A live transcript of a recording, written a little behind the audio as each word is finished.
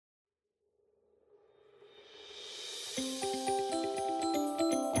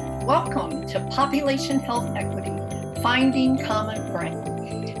Welcome to Population Health Equity, Finding Common Ground.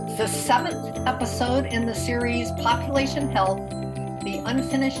 It's the 7th episode in the series Population Health, The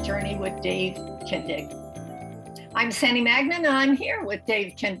Unfinished Journey with Dave Kindig. I'm Sandy Magnan, and I'm here with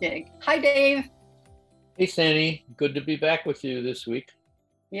Dave Kindig. Hi, Dave. Hey, Sandy. Good to be back with you this week.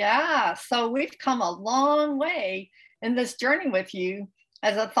 Yeah, so we've come a long way in this journey with you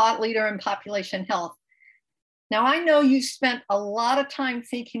as a thought leader in population health. Now, I know you spent a lot of time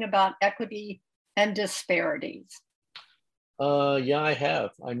thinking about equity and disparities. Yeah, I have.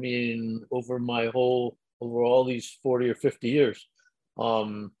 I mean, over all these 40 or 50 years,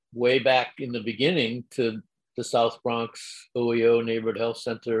 way back in the beginning to the South Bronx OEO Neighborhood Health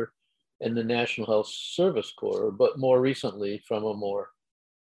Center and the National Health Service Corps, but more recently from a more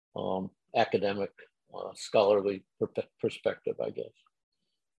academic, scholarly perspective, I guess.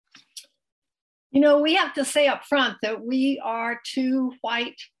 You know, we have to say up front that we are two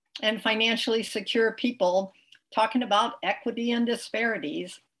white and financially secure people talking about equity and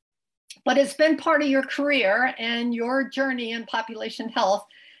disparities, but it's been part of your career and your journey in population health.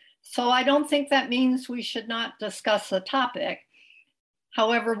 So I don't think that means we should not discuss the topic.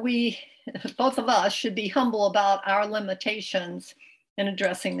 However, both of us should be humble about our limitations in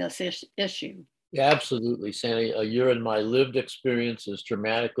addressing this issue. Yeah, absolutely, Sandy. A year in my lived experience is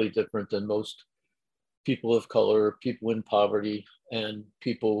dramatically different than most people of color, people in poverty, and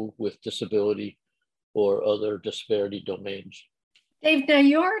people with disability or other disparity domains. Dave, now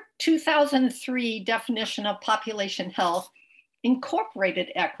your 2003 definition of population health incorporated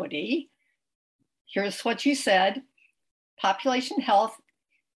equity. Here's what you said: population health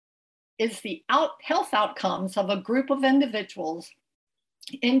is the health outcomes of a group of individuals,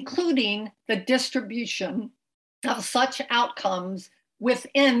 including the distribution of such outcomes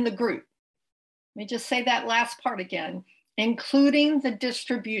within the group. Let me just say that last part again: including the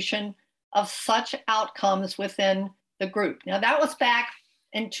distribution of such outcomes within the group. Now, that was back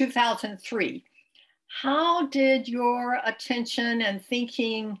in 2003. How did your attention and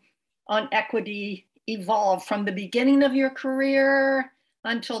thinking on equity evolve from the beginning of your career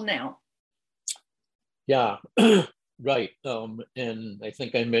until now? Yeah, right. And I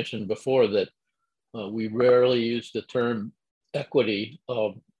think I mentioned before that we rarely use the term equity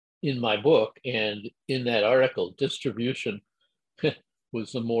in my book, and in that article, distribution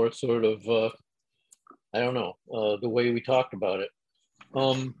was the more sort of, I don't know, the way we talked about it.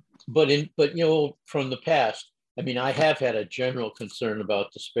 But you know, from the past, I mean, I have had a general concern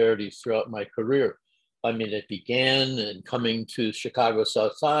about disparities throughout my career. I mean, it began in coming to Chicago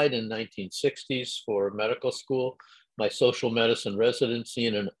South Side in 1960s for medical school, my social medicine residency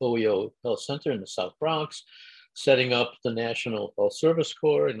in an OEO health center in the South Bronx, setting up the National Health Service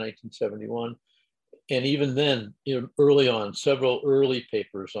Corps in 1971. And even then, early on, several early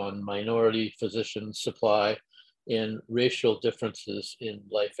papers on minority physician supply and racial differences in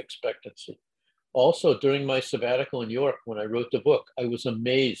life expectancy. Also, during my sabbatical in New York, when I wrote the book, I was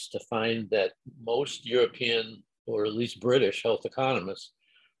amazed to find that most European, or at least British, health economists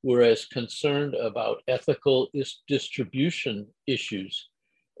were as concerned about ethical distribution issues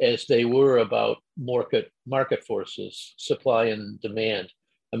as they were about market forces, supply and demand.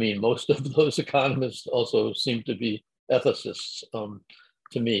 I mean, most of those economists also seem to be ethicists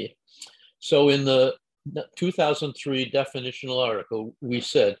to me. So in the 2003 definitional article, we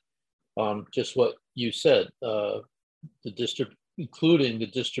said just what you said, including the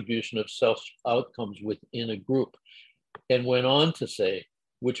distribution of self outcomes within a group, and went on to say,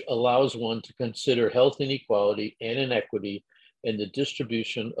 which allows one to consider health inequality and inequity and the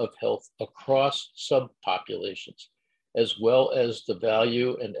distribution of health across subpopulations, as well as the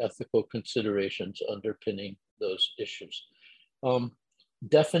value and ethical considerations underpinning those issues.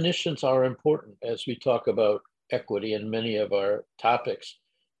 Definitions are important as we talk about equity in many of our topics.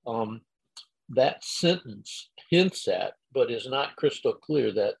 That sentence hints at, but is not crystal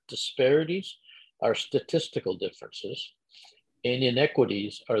clear, that disparities are statistical differences and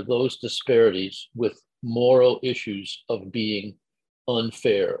inequities are those disparities with moral issues of being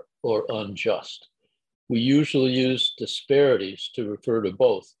unfair or unjust. We usually use disparities to refer to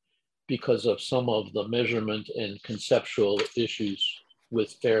both because of some of the measurement and conceptual issues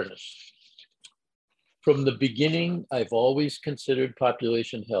with fairness. From the beginning, I've always considered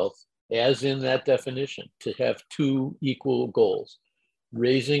population health, as in that definition, to have two equal goals: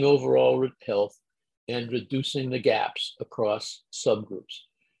 raising overall health and reducing the gaps across subgroups.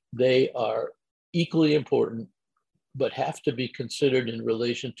 They are equally important, but have to be considered in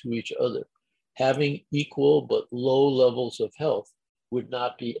relation to each other. Having equal but low levels of health would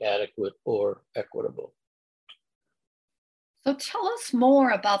not be adequate or equitable. So tell us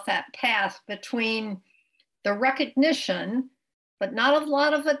more about that path between the recognition, but not a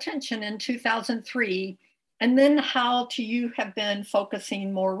lot of attention in 2003, and then how you have been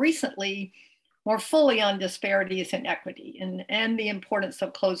focusing more recently, more fully on disparities and equity and the importance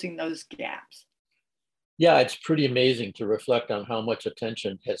of closing those gaps. Yeah, it's pretty amazing to reflect on how much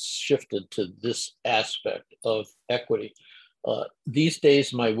attention has shifted to this aspect of equity. These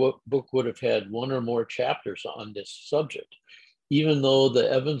days, my book would have had one or more chapters on this subject. Even though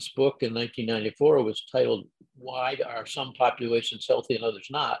the Evans book in 1994 was titled, Why Are Some Populations Healthy and Others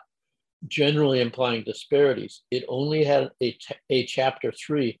Not? Generally implying disparities, it only had a chapter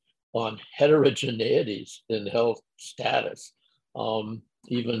 3 on heterogeneities in health status,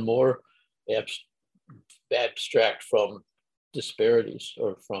 even more abstract from disparities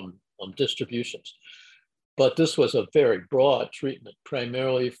or from distributions. But this was a very broad treatment,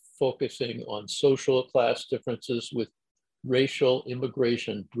 primarily focusing on social class differences, with racial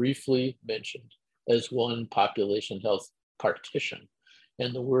immigration briefly mentioned as one population health partition,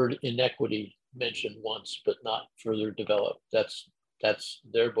 and the word inequity mentioned once but not further developed. That's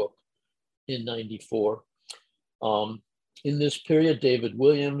their book in 94. In this period, David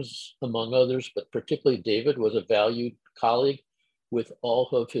Williams, among others, but particularly David, was a valued colleague with all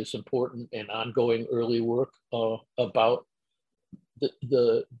of his important and ongoing early work about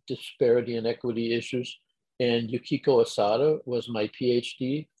the disparity and equity issues. And Yukiko Asada was my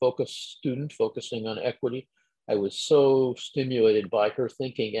PhD student focusing on equity. I was so stimulated by her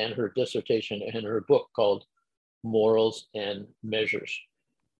thinking and her dissertation and her book called Morals and Measures.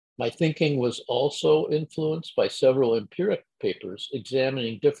 My thinking was also influenced by several empiric papers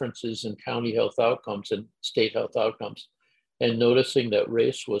examining differences in county health outcomes and state health outcomes, and noticing that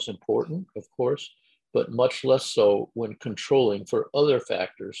race was important, of course, but much less so when controlling for other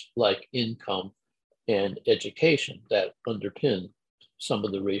factors like income and education that underpin some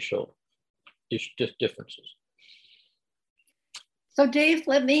of the racial differences. So Dave,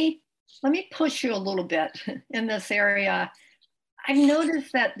 let me push you a little bit in this area. I've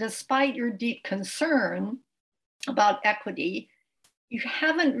noticed that despite your deep concern about equity, you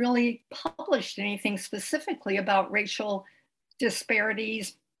haven't really published anything specifically about racial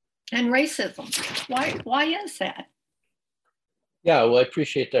disparities and racism. Why is that? Yeah, well, I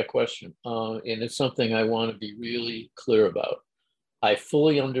appreciate that question. And it's something I want to be really clear about. I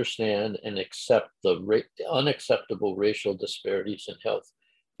fully understand and accept the unacceptable racial disparities in health,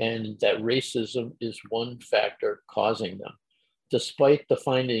 and that racism is one factor causing them. Despite the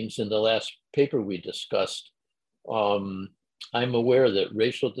findings in the last paper we discussed, I'm aware that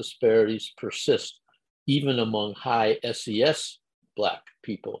racial disparities persist even among high SES Black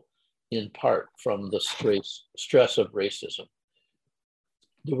people, in part from the stress of racism.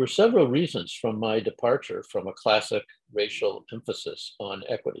 There were several reasons from my departure from a classic racial emphasis on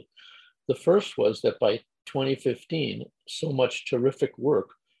equity. The first was that by 2015, so much terrific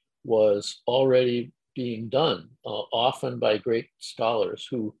work was already being done, often by great scholars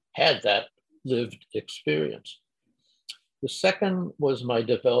who had that lived experience. The second was my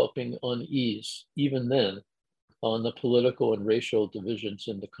developing unease, even then, on the political and racial divisions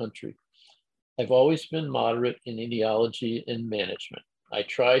in the country. I've always been moderate in ideology and management. I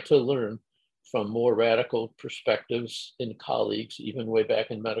try to learn from more radical perspectives in colleagues, even way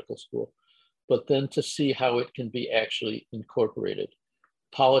back in medical school, but then to see how it can be actually incorporated.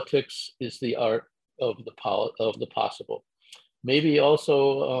 Politics is the art of the possible. Maybe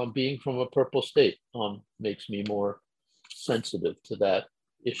also being from a purple state makes me more sensitive to that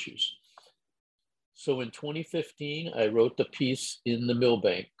issues. So in 2015, I wrote the piece in the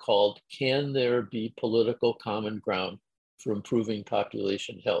Milbank called Can There Be Political Common Ground for Improving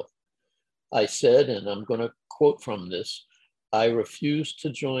Population Health? I said, and I'm going to quote from this, I refuse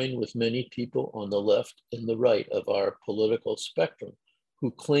to join with many people on the left and the right of our political spectrum who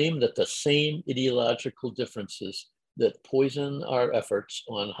claim that the same ideological differences that poison our efforts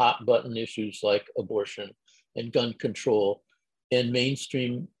on hot button issues like abortion and gun control and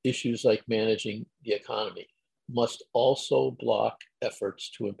mainstream issues like managing the economy must also block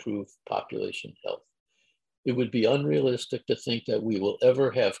efforts to improve population health. It would be unrealistic to think that we will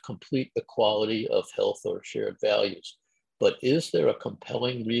ever have complete equality of health or shared values. But is there a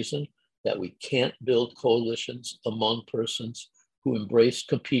compelling reason that we can't build coalitions among persons who embrace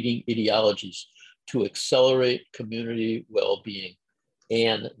competing ideologies to accelerate community well-being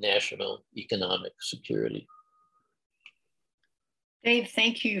and national economic security? Dave,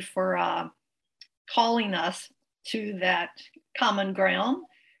 thank you for calling us to that common ground,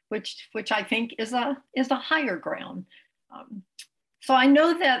 which I think is a higher ground. So I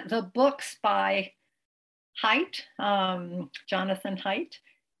know that the books by Haidt, Jonathan Haidt,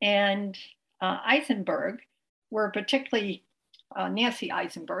 and Eisenberg were particularly, Nancy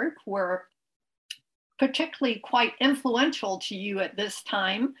Eisenberg, were particularly quite influential to you at this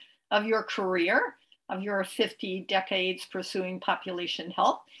time of your career, of your 50 decades pursuing population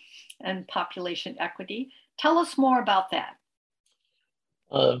health and population equity. Tell us more about that.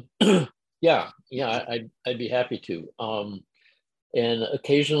 Yeah, I'd be happy to. And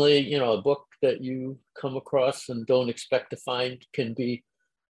occasionally, you know, a book that you come across and don't expect to find can be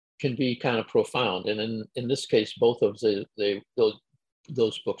kind of profound. And in this case, both of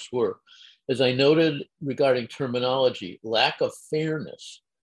those books were. As I noted regarding terminology, lack of fairness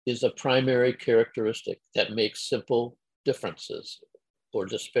is a primary characteristic that makes simple differences or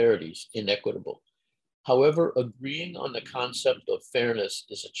disparities inequitable. However, agreeing on the concept of fairness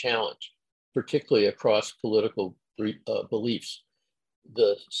is a challenge, particularly across political beliefs.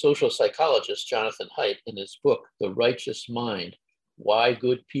 The social psychologist Jonathan Haidt, in his book, The Righteous Mind, Why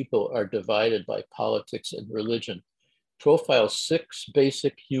Good People Are Divided by Politics and Religion, profiles 6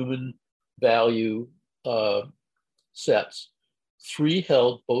 basic human value sets, 3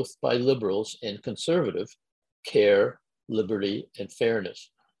 held both by liberals and conservative: care, liberty, and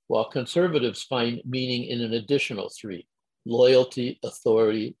fairness, while conservatives find meaning in an additional 3: loyalty,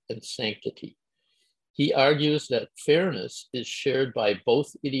 authority, and sanctity. He argues that fairness is shared by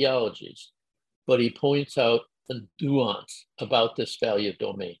both ideologies, but he points out a nuance about this value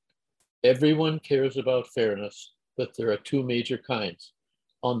domain. Everyone cares about fairness, but there are 2 major kinds.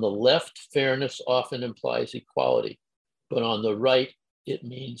 On the left, fairness often implies equality, but on the right, it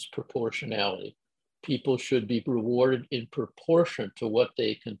means proportionality. People should be rewarded in proportion to what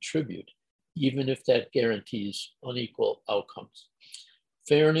they contribute, even if that guarantees unequal outcomes.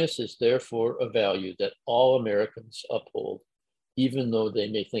 Fairness is therefore a value that all Americans uphold, even though they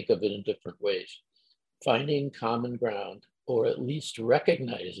may think of it in different ways. Finding common ground, or at least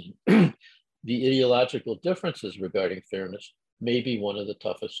recognizing the ideological differences regarding fairness, may be one of the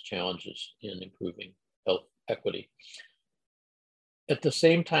toughest challenges in improving health equity. At the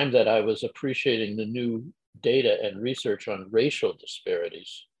same time that I was appreciating the new data and research on racial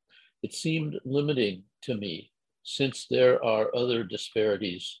disparities, it seemed limiting to me, since there are other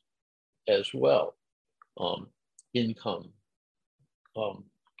disparities as well: income,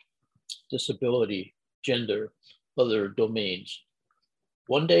 disability, gender, other domains.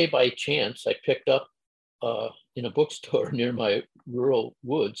 One day, by chance, I picked up in a bookstore near my rural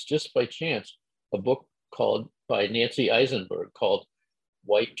woods, just by chance, a book by Nancy Eisenberg called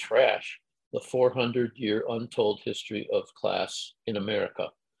White Trash: The 400-Year Untold History of Class in America.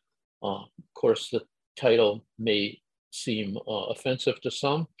 Of course, the title may seem offensive to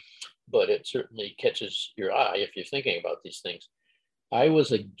some, but it certainly catches your eye if you're thinking about these things. I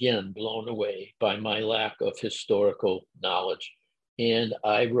was again blown away by my lack of historical knowledge, and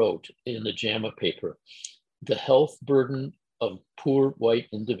I wrote in the JAMA paper, the health burden of poor white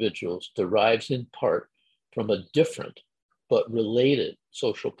individuals derives in part from a different but related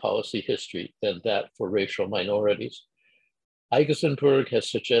social policy history than that for racial minorities. Eisenberg has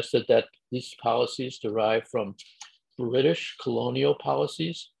suggested that these policies derive from British colonial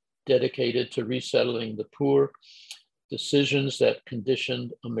policies dedicated to resettling the poor, decisions that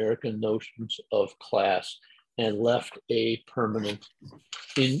conditioned American notions of class and left a permanent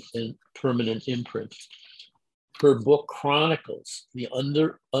imprint. Her book chronicles the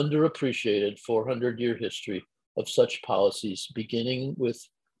underappreciated 400-year history of such policies, beginning with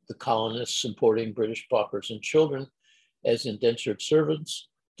the colonists importing British paupers and children as indentured servants,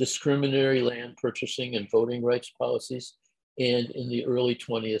 discriminatory land purchasing and voting rights policies, and in the early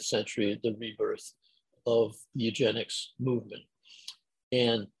 20th century, the rebirth of the eugenics movement.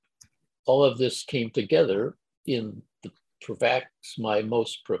 And all of this came together in my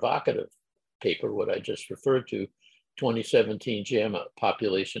most provocative paper, what I just referred to, 2017 JAMA,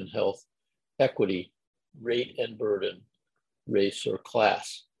 Population Health Equity, Rate and Burden, Race or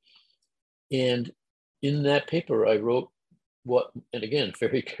Class. And in that paper, I wrote and again,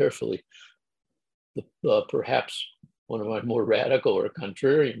 very carefully, perhaps one of my more radical or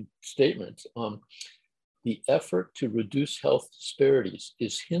contrarian statements. The effort to reduce health disparities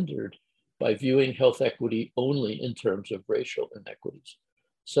is hindered by viewing health equity only in terms of racial inequities.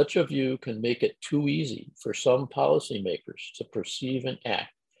 Such a view can make it too easy for some policymakers to perceive and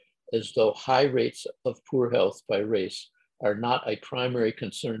act as though high rates of poor health by race are not a primary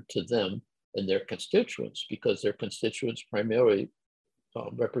concern to them and their constituents, because their constituents primarily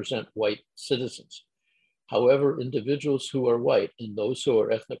represent white citizens. However, individuals who are white and those who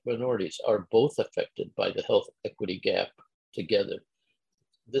are ethnic minorities are both affected by the health equity gap together.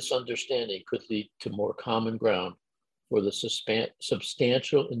 this understanding could lead to more common ground for the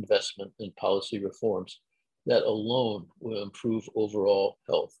substantial investment in policy reforms that alone will improve overall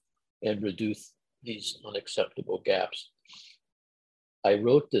health and reduce these unacceptable gaps. I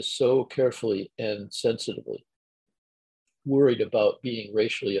wrote this so carefully and sensitively, worried about being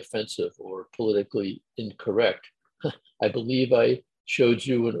racially offensive or politically incorrect. I believe I showed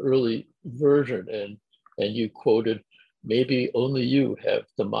you an early version and you quoted, "Maybe only you have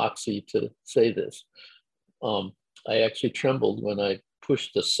the moxie to say this." I actually trembled when I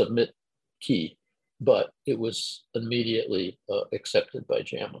pushed the submit key, but it was immediately accepted by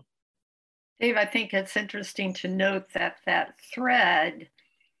JAMA. Dave, I think it's interesting to note that that thread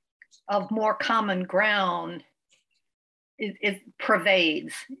of more common ground it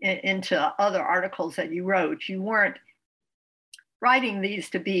pervades into other articles that you wrote. You weren't writing these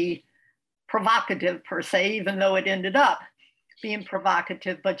to be provocative per se, even though it ended up being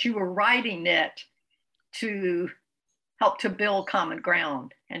provocative, but you were writing it to help to build common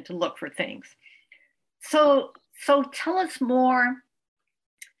ground and to look for things. So tell us more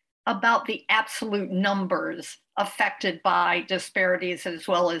about the absolute numbers affected by disparities as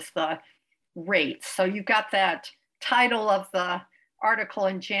well as the rates. So you've got that title of the article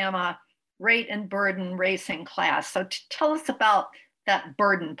in JAMA, Rate and Burden, Race and Class. So tell us about that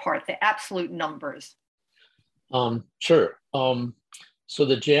burden part, the absolute numbers. Sure. So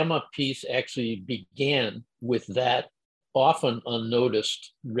the JAMA piece actually began with that often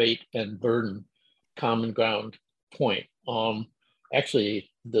unnoticed rate and burden common ground point.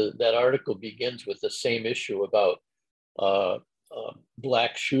 Actually, that article begins with the same issue about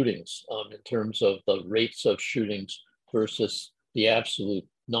Black shootings in terms of the rates of shootings versus the absolute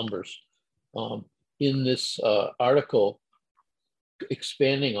numbers. In this article,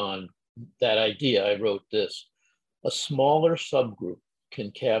 expanding on that idea, I wrote this: a smaller subgroup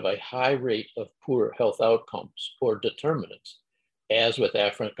can have a high rate of poor health outcomes or determinants, as with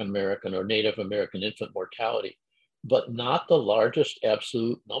African American or Native American infant mortality, but not the largest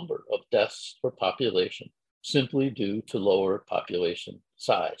absolute number of deaths per population, simply due to lower population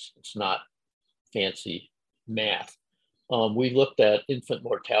size. It's not fancy math. We looked at infant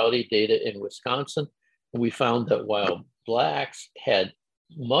mortality data in Wisconsin, and we found that while Blacks had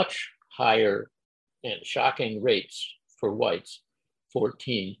much higher and shocking rates for whites,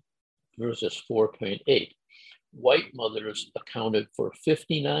 14 versus 4.8, white mothers accounted for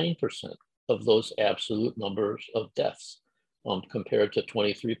 59% of those absolute numbers of deaths, compared to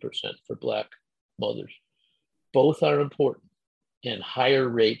 23% for Black mothers. Both are important, and higher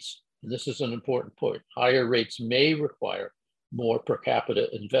rates, and this is an important point, higher rates may require more per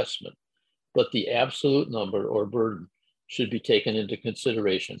capita investment, but the absolute number or burden should be taken into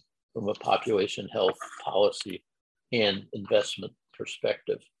consideration from a population health policy and investment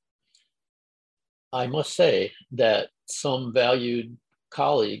perspective. I must say that some valued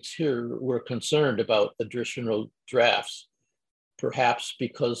colleagues here were concerned about additional drafts, perhaps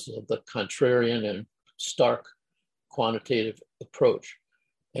because of the contrarian and stark quantitative approach.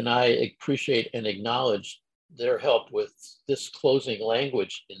 And I appreciate and acknowledge their help with this closing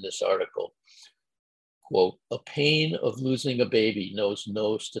language in this article. Quote, "A pain of losing a baby knows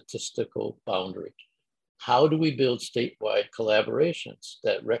no statistical boundary. How do we build statewide collaborations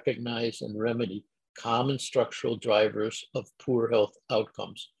that recognize and remedy common structural drivers of poor health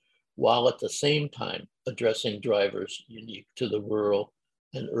outcomes, while at the same time addressing drivers unique to the rural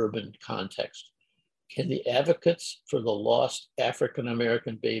and urban context? Can the advocates for the lost African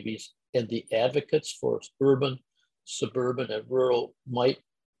American babies and the advocates for urban, suburban, and rural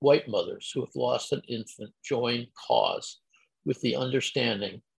white mothers who have lost an infant join cause with the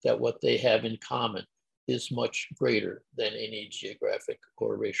understanding that what they have in common is much greater than any geographic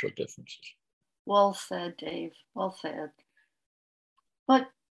or racial differences?" Well said, Dave. Well said.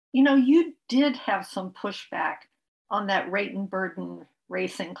 But, you know, you did have some pushback on that rate and burden,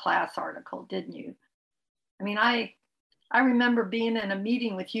 race and class article, didn't you? I mean, I remember being in a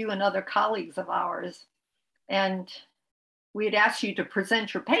meeting with you and other colleagues of ours, and we had asked you to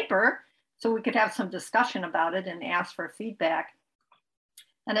present your paper so we could have some discussion about it and ask for feedback.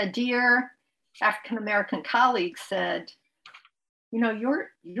 And a dear African-American colleague said, you know,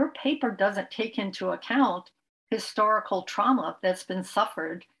 your paper doesn't take into account historical trauma that's been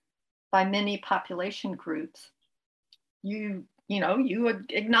suffered by many population groups. You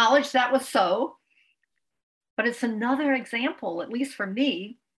acknowledge that was so, but it's another example, at least for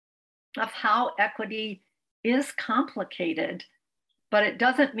me, of how equity is complicated, but it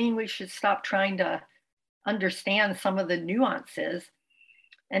doesn't mean we should stop trying to understand some of the nuances.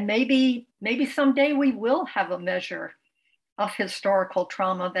 And maybe someday we will have a measure of historical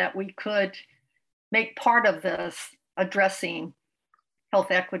trauma that we could make part of this addressing health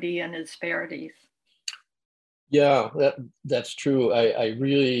equity and disparities. Yeah, that's true. I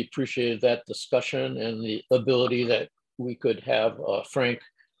really appreciated that discussion and the ability that we could have a frank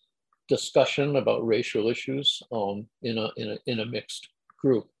discussion about racial issues in a mixed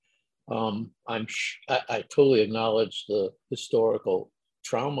group. I totally acknowledge the historical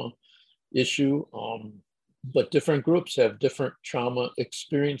trauma issue, but different groups have different trauma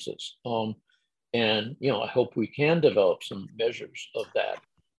experiences. And I hope we can develop some measures of that.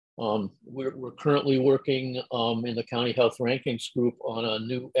 We're currently working in the County Health Rankings group on a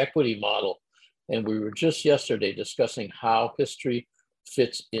new equity model. And we were just yesterday discussing how history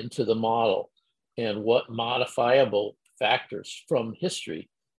fits into the model and what modifiable factors from history,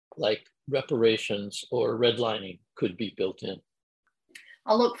 like reparations or redlining, could be built in.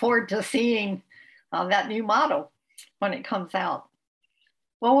 I'll look forward to seeing that new model when it comes out.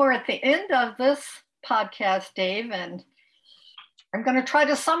 Well, we're at the end of this podcast, Dave, and I'm going to try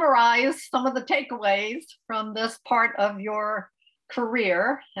to summarize some of the takeaways from this part of your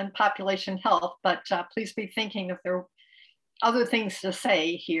career in population health, but please be thinking if there are other things to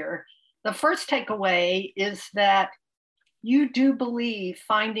say here. The first takeaway is that you do believe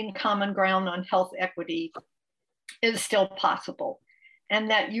finding common ground on health equity is still possible, and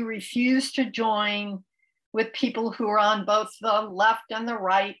that you refuse to join with people who are on both the left and the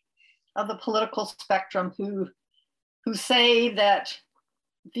right of the political spectrum who say that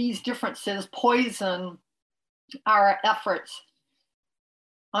these differences poison our efforts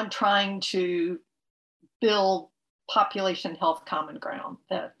on trying to build population health common ground,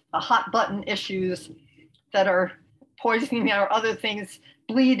 that the hot button issues that are poisoning our other things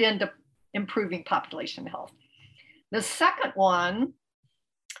bleed into improving population health. The second one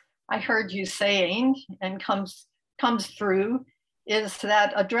I heard you saying and comes through is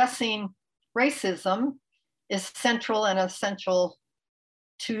that addressing racism is central and essential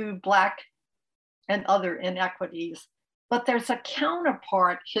to Black and other inequities. But there's a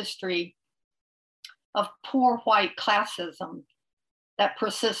counterpart history of poor white classism that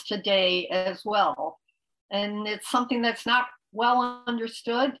persists today as well. And it's something that's not well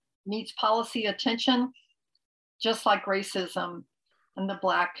understood, needs policy attention, just like racism and the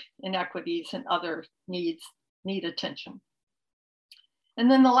Black inequities and other needs need attention. And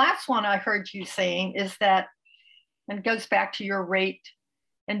then the last one I heard you saying is that, and it goes back to your rate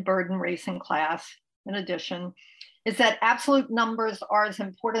and burden, race and class in addition, is that absolute numbers are as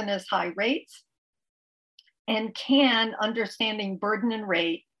important as high rates. And can understanding burden and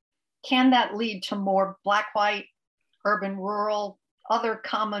rate, can that lead to more Black, white, urban, rural, other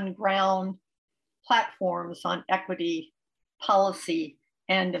common ground platforms on equity, policy,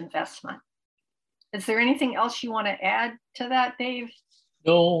 and investment? Is there anything else you want to add to that, Dave?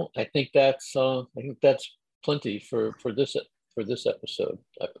 No, I think that's plenty for this episode.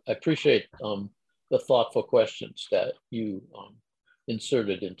 I appreciate the thoughtful questions that you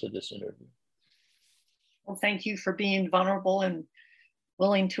inserted into this interview. Well, thank you for being vulnerable and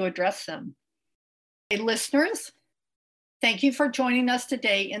willing to address them. Hey, listeners, thank you for joining us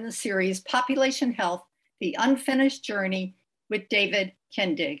today in the series Population Health, The Unfinished Journey with David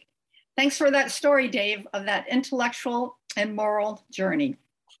Kendig. Thanks for that story, Dave, of that intellectual and moral journey.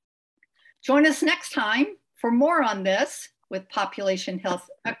 Join us next time for more on this with population health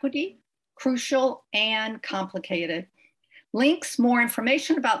equity, crucial and complicated. Links, more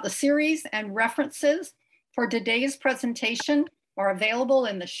information about the series and references for today's presentation are available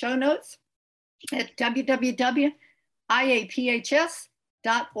in the show notes at www.iaphs.org,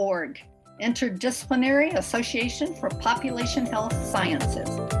 Interdisciplinary Association for Population Health Sciences.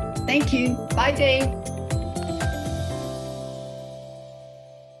 Thank you. Bye, Dave.